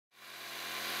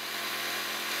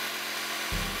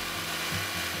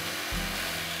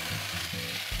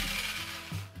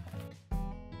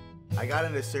I got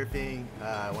into surfing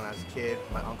when I was a kid.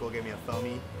 My uncle gave me a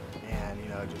foamy, and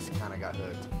just kind of got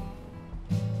hooked.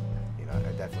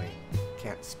 I definitely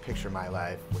can't picture my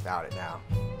life without it now.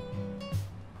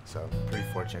 So I'm pretty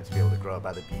fortunate to be able to grow up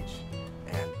by the beach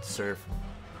and surf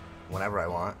whenever I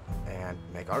want and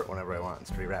make art whenever I want.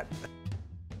 It's pretty rad.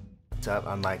 What's up?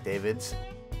 I'm Mike Davids.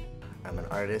 I'm an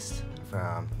artist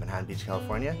from Manhattan Beach,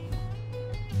 California.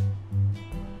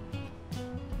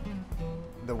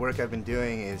 The work I've been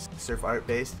doing is surf art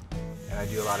based, and I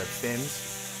do a lot of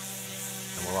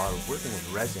fins, and we're all working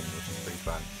with resin, which is pretty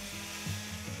fun.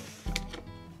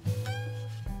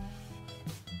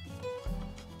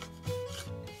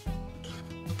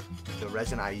 The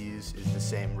resin I use is the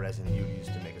same resin you use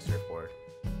to make a surfboard.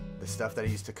 The stuff that I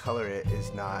use to color it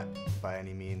is not by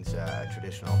any means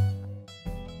traditional.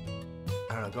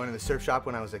 I don't know, going to the surf shop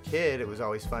when I was a kid, it was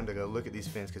always fun to go look at these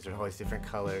fins because they're always different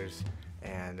colors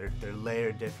and they're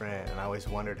layered different, and I always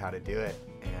wondered how to do it.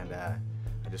 And I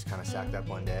just kind of sacked up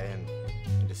one day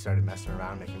and just started messing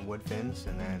around making wood fins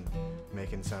and then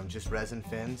making some just resin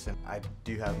fins. And I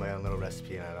do have my own little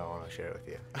recipe and I don't want to share it with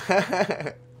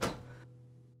you.